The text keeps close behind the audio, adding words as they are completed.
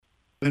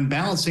in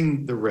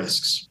balancing the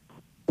risks,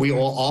 we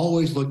will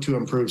always look to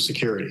improve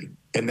security,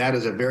 and that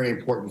is a very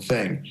important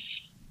thing.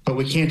 But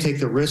we can't take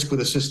the risk with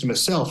the system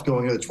itself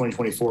going into the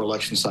 2024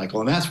 election cycle.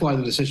 And that's why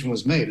the decision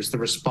was made. It's the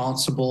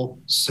responsible,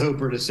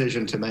 sober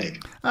decision to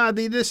make.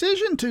 The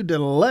decision to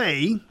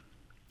delay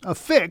a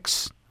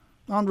fix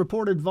on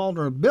reported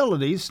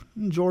vulnerabilities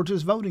in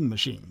Georgia's voting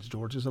machines,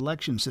 Georgia's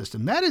election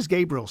system. That is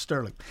Gabriel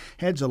Sterling,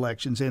 heads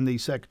elections in the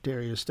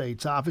Secretary of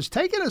State's office,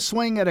 taking a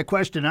swing at a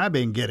question I've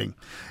been getting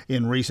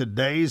in recent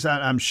days.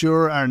 I'm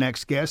sure our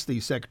next guest,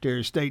 the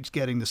Secretary of State's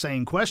getting the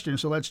same question,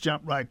 so let's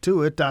jump right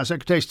to it.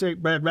 Secretary of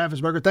State Brad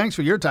Raffensperger, thanks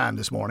for your time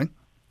this morning.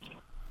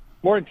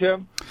 Morning,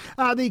 Tim.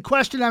 The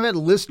question, I've had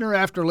listener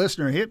after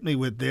listener hit me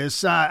with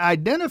this,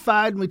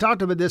 identified, and we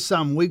talked about this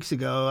some weeks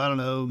ago, I don't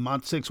know,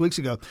 6 weeks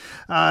ago,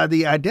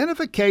 the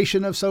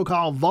identification of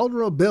so-called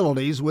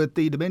vulnerabilities with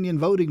the Dominion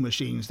voting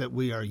machines that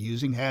we are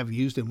using, have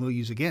used, and will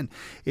use again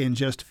in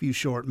just a few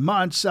short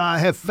months,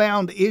 have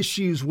found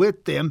issues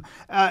with them,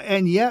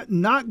 and yet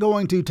not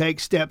going to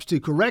take steps to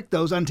correct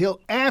those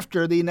until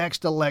after the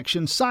next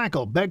election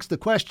cycle. Begs the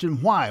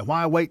question, why?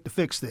 Why wait to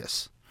fix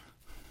this?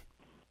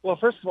 Well,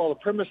 first of all, the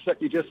premise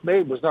that you just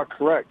made was not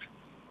correct.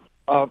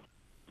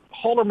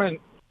 Halderman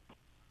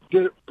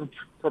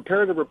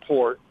prepared a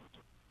report.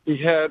 He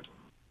had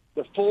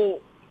the full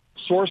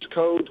source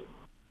code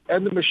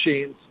and the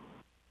machines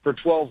for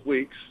 12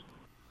 weeks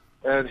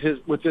and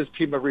with his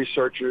team of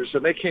researchers,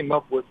 and they came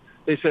up with,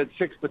 they said,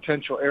 6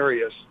 potential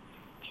areas.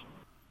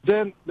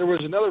 Then there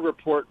was another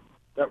report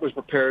that was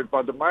prepared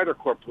by the MITRE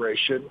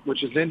Corporation,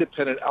 which is an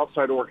independent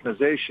outside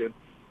organization,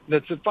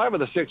 that said 5 of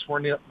the 6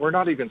 were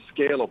not even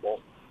scalable.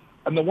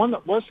 And the one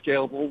that was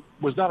scalable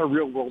was not a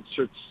real-world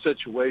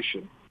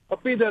situation.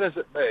 But be that as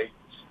it may,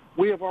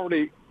 we have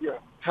already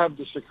have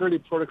the security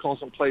protocols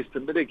in place to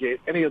mitigate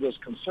any of those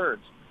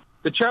concerns.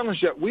 The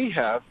challenge that we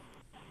have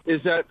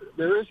is that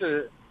there is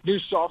a new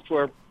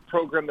software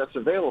program that's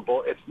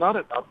available. It's not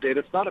an update.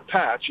 It's not a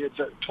patch. It's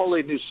a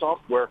totally new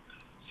software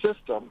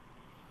system.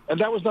 And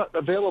that was not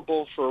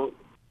available for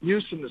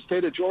use in the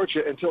state of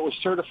Georgia until it was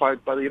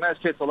certified by the United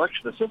States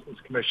Election Assistance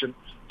Commission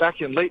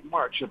back in late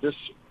March of this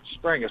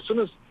spring. As soon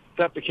as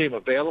that became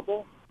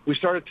available, we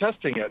started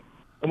testing it.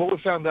 And what we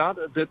found out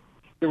is that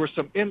there was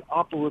some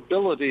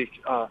inoperability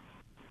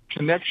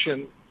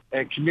connection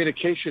and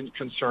communication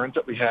concerns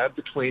that we had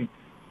between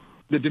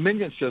the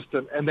Dominion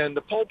system and then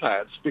the poll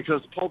pads,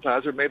 because the poll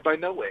pads are made by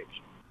NoInk.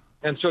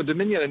 And so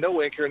Dominion and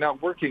NoInk are now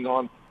working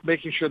on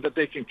making sure that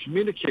they can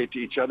communicate to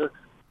each other.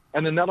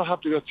 And then that'll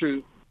have to go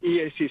through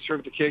EAC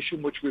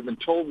certification, which we've been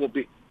told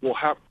will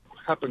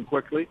happen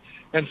quickly.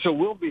 And so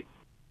we'll be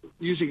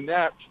using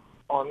that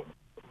on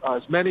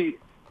as many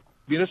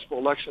municipal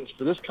elections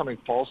for this coming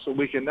fall, so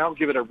we can now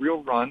give it a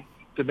real run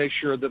to make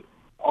sure that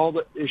all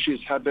the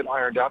issues have been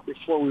ironed out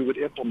before we would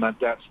implement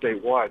that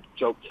statewide.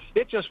 So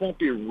it just won't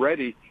be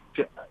ready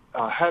to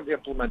have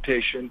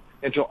implementation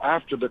until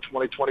after the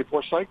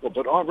 2024 cycle.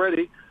 But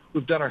already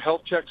we've done our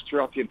health checks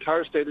throughout the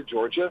entire state of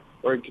Georgia.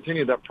 We're going to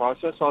continue that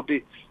process. I'll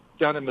be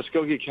down in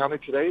Muskogee County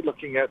today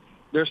looking at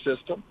their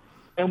system,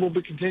 and we'll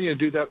be continuing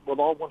to do that with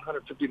all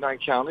 159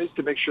 counties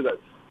to make sure that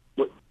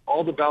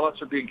all the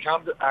ballots are being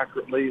counted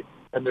accurately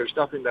and there's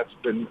nothing that's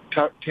been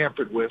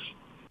tampered with.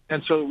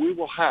 And so we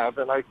will have,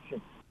 and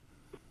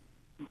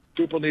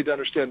people need to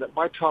understand that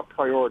my top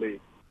priority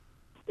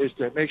is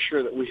to make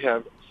sure that we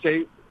have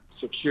safe,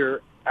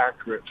 secure,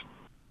 accurate,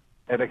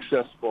 and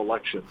accessible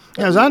elections.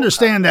 As I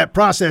understand that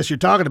process you're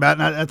talking about,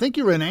 and I think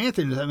you were in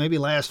Athens maybe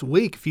last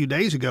week, a few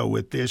days ago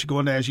with this,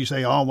 going to, as you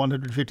say, all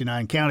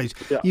 159 counties.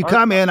 Yeah, you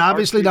come in,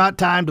 obviously not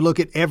time to look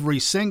at every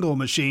single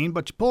machine,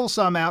 but you pull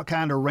some out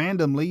kind of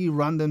randomly, you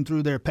run them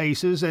through their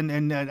paces,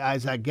 and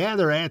as I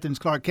gather, Athens,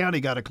 Clark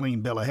County got a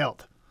clean bill of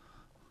health.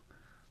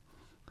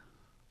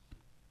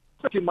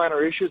 A few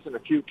minor issues in a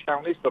few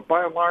counties, but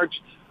by and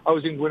large, I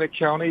was in Gwinnett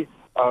County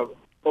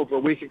over a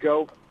week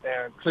ago,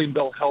 and clean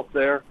bill of health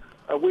there.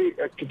 We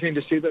continue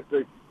to see that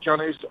the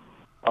counties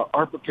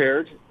are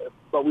prepared,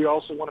 but we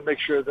also want to make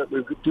sure that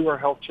we do our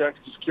health checks,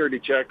 security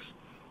checks,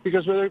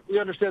 because we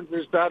understand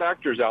there's bad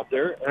actors out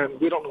there,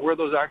 and we don't know where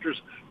those actors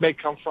may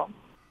come from.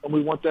 And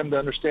we want them to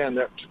understand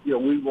that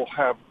we will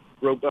have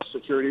robust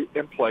security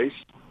in place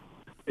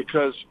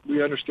because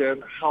we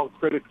understand how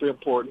critically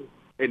important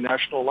a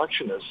national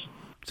election is.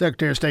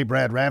 Secretary of State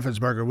Brad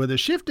Raffensperger with us.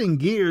 Shifting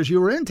gears,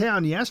 you were in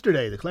town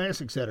yesterday, the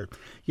Classic Center.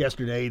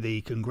 Yesterday,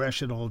 the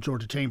Congressional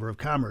Georgia Chamber of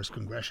Commerce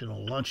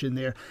Congressional Luncheon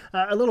there.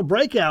 A little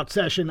breakout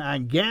session, I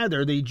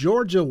gather. The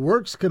Georgia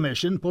Works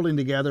Commission pulling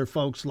together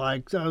folks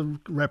like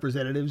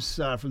representatives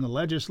from the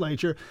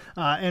legislature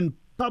and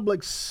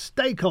public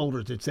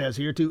stakeholders, it says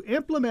here, to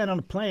implement on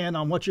a plan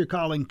on what you're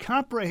calling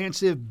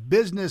comprehensive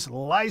business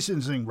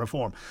licensing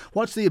reform.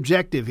 What's the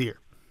objective here?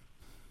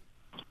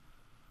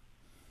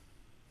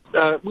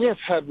 We have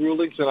had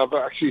rulings, and I've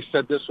actually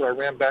said this when I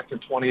ran back in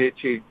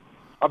 2018.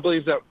 I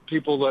believe that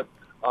people that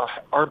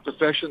are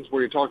professions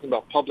where you're talking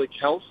about public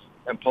health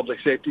and public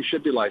safety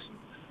should be licensed.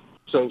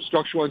 So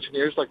structural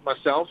engineers like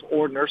myself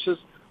or nurses,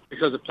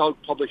 because of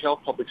public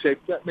health, public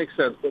safety, that makes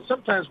sense. But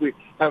sometimes we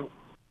have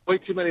way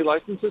too many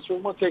licenses. So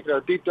we want to take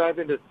a deep dive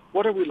into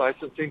what are we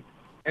licensing,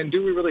 and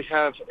do we really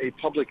have a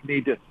public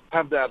need to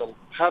have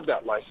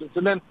that license?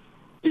 And then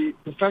the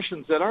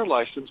professions that are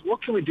licensed,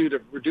 what can we do to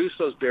reduce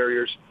those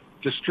barriers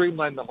to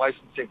streamline the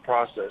licensing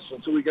process?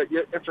 And so we got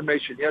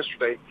information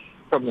yesterday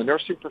from the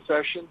nursing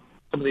profession,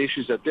 some of the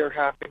issues that they're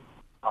having,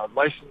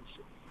 licensed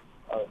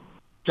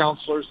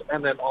counselors,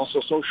 and then also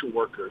social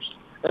workers.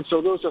 And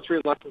so those are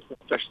 3 licensed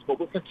professions. But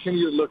we'll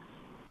continue to look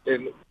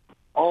in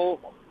all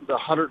the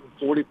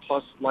 140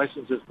 plus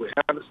licenses we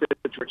have in the state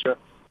of Georgia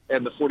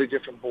and the 40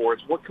 different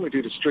boards. What can we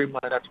do to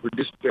streamline that, to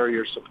reduce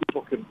barriers so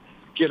people can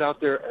get out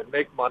there and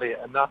make money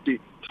and not be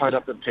tied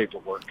up in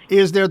paperwork?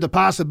 Is there the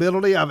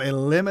possibility of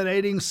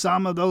eliminating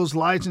some of those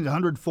licenses?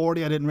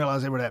 140, I didn't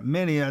realize there were that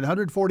many.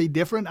 140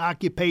 different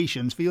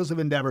occupations, fields of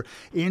endeavor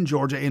in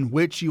Georgia in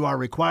which you are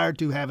required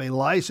to have a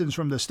license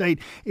from the state.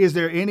 Is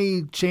there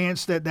any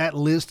chance that that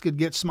list could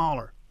get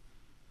smaller?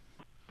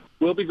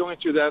 We'll be going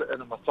through that on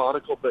a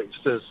methodical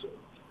basis,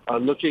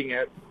 looking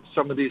at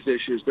some of these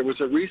issues. There was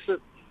a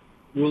recent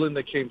ruling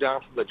that came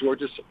down from the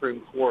Georgia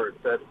Supreme Court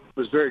that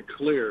was very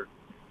clear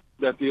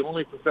that the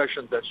only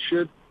professions that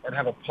should and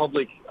have a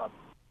public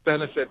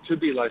benefit to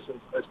be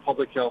licensed is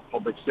public health,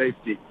 public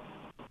safety.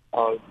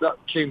 That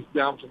came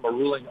down from a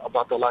ruling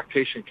about the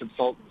lactation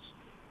consultants.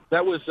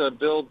 That was a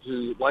bill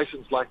to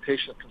license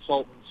lactation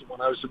consultants. When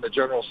I was in the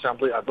General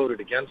Assembly, I voted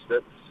against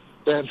it.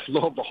 Then,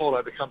 lo and behold,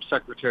 I become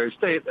Secretary of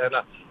State, and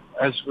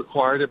as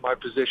required in my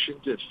position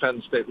to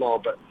defend state law.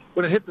 But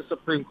when it hit the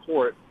Supreme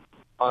Court,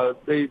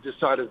 they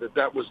decided that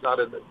that was not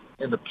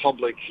in the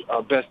public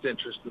best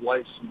interest to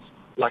license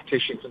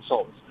lactation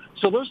consultants.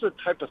 So those are the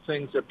type of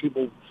things that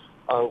people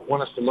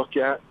want us to look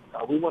at.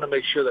 We want to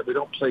make sure that we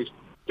don't place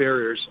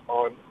barriers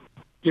on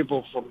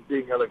people from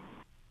being able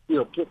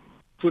to, put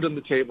food on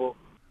the table,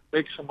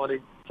 make some money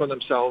for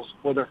themselves,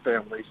 for their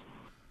families.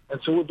 And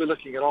so we'll be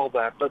looking at all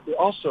that. But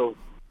also,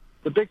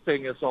 the big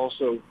thing is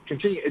also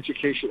continuing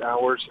education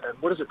hours and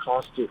what does it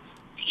cost to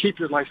keep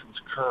your license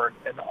current,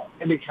 and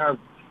any kind of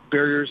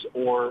barriers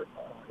or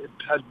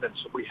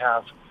impediments that we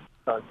have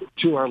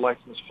to our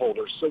license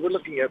holders. So we're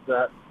looking at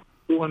that.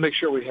 We want to make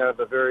sure we have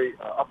a very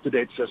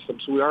up-to-date system.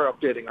 So we are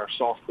updating our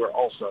software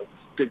also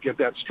to get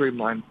that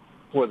streamlined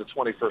for the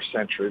 21st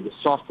century. The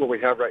software we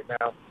have right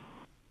now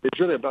is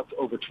really about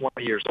over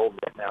 20 years old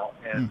right now,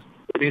 and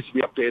it needs to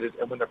be updated.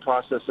 And we're in the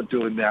process of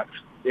doing that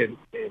in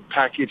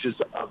packages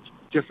of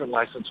different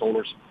license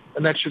holders,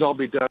 and that should all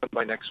be done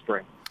by next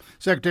spring.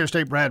 Secretary of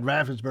State Brad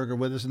Raffensperger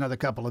with us another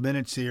couple of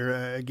minutes here.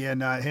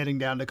 Again, heading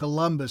down to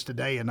Columbus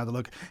today. Another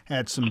look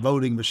at some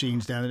voting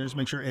machines down there. Just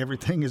make sure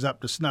everything is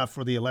up to snuff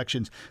for the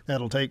elections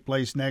that'll take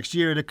place next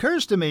year. It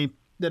occurs to me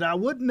that I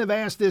wouldn't have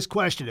asked this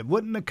question. It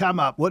wouldn't have come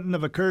up, wouldn't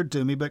have occurred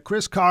to me, but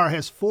Chris Carr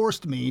has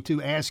forced me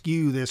to ask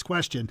you this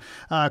question.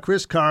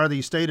 Chris Carr,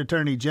 the state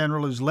attorney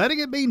general, is letting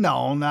it be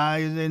known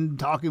in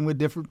talking with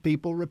different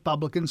people,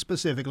 Republicans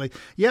specifically.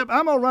 Yep,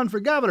 I'm going to run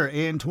for governor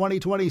in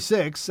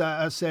 2026,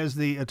 says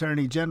the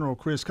attorney general,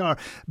 Chris Carr.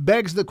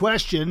 Begs the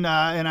question,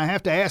 and I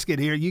have to ask it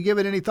here. You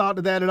given any thought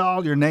to that at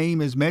all? Your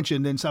name is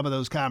mentioned in some of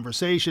those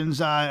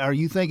conversations. Are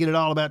you thinking at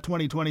all about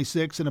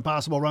 2026 and a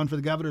possible run for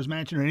the governor's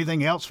mansion or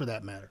anything else for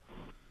that matter?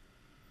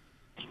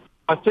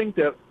 I think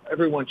that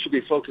everyone should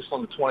be focused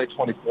on the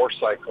 2024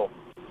 cycle.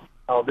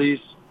 These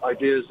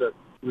ideas that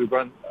we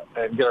run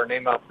and get our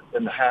name up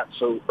in the hat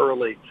so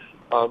early.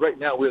 Right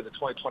now, we have the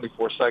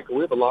 2024 cycle.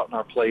 We have a lot on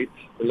our plate.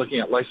 We're looking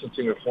at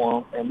licensing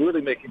reform and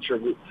really making sure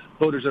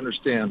voters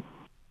understand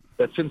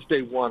that since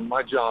day one,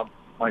 my job,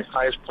 my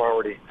highest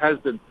priority, has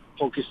been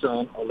focused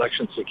on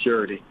election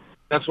security.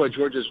 That's why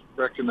Georgia's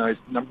recognized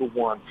number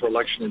one for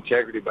election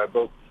integrity by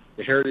both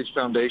the Heritage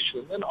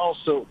Foundation and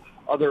also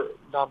other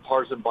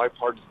nonpartisan,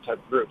 bipartisan type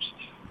groups.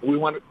 We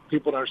want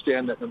people to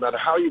understand that no matter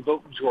how you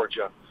vote in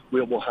Georgia,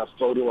 we will have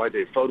photo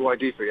ID. Photo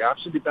ID for your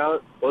absentee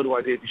ballot, photo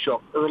ID if you show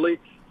up early,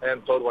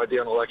 and photo ID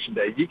on election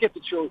day. You get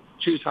to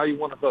choose how you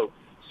want to vote.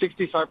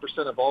 65%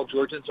 of all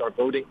Georgians are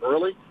voting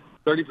early,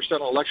 30%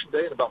 on election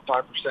day, and about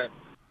 5%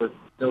 with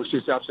no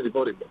choose absentee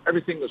voting. But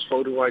everything was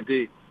photo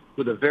ID.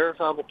 With a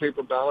verifiable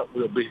paper ballot,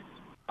 we'll be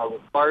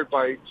required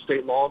by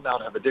state law now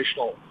to have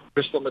additional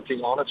risk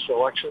limiting audits for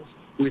elections.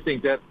 We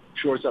think that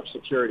shores up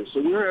security.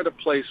 So we're at a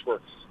place where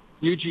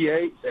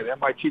UGA and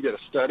MIT did a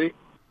study.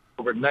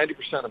 Over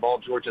 90% of all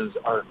Georgians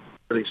are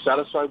really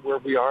satisfied where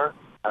we are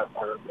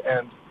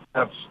and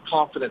have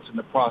confidence in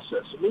the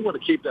process. And we want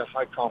to keep that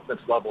high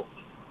confidence level.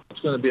 It's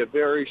going to be a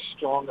very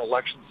strong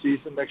election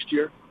season next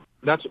year.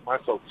 And that's what my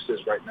focus is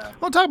right now.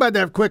 We'll talk about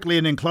that quickly,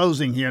 and in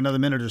closing here, another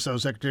minute or so,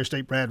 Secretary of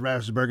State Brad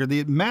Raffensperger,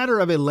 the matter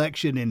of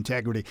election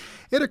integrity.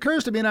 It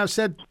occurs to me, and I've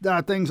said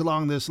things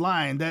along this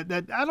line, that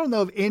I don't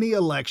know of any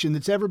election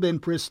that's ever been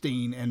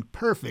pristine and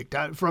perfect.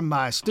 From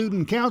my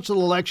student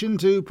council election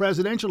to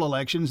presidential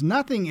elections,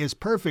 nothing is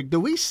perfect. Do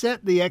we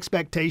set the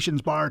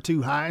expectations bar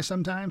too high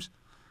sometimes?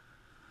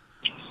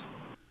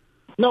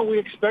 No, we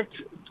expect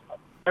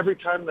every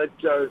time that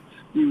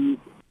you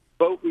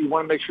vote, we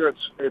want to make sure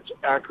it's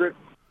accurate.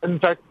 In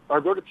fact, I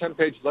wrote a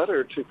 10-page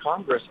letter to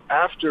Congress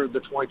after the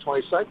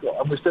 2020 cycle,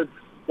 and we said,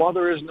 while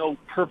there is no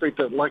perfect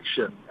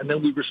election, and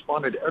then we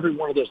responded to every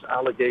one of those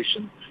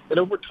allegations, and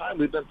over time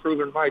we've been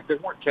proven right. There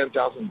weren't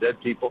 10,000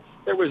 dead people.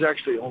 There was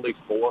actually only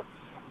 4.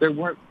 There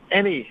weren't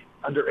any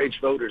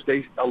underage voters.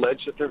 They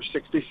alleged that there were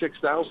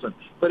 66,000.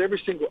 But every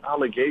single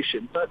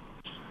allegation,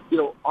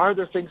 are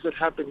there things that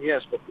happen?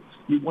 Yes, but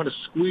you want to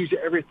squeeze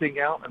everything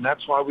out, and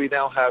that's why we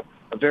now have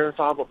a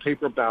verifiable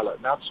paper ballot.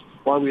 And that's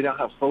why we now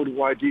have photo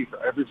ID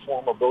for every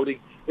form of voting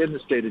in the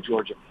state of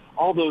Georgia.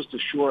 All those to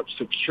shore up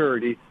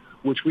security,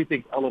 which we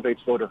think elevates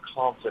voter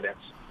confidence.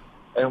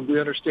 And we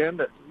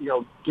understand that,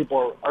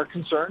 people are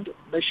concerned.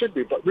 They should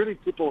be. But really,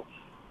 people,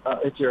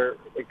 if they're,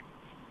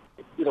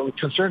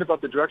 concerned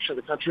about the direction of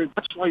the country,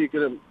 that's why you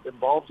get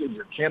involved in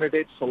your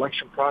candidate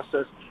selection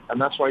process. And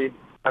that's why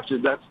that's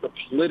the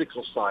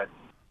political side.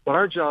 But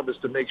our job is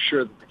to make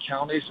sure that the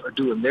counties are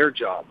doing their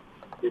job,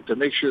 to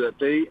make sure that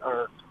they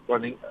are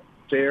running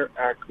fair,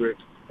 accurate,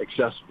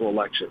 accessible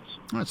elections.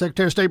 All right,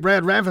 Secretary of State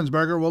Brad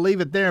Raffensperger, we'll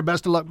leave it there.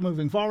 Best of luck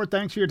moving forward.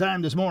 Thanks for your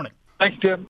time this morning. Thanks, Tim.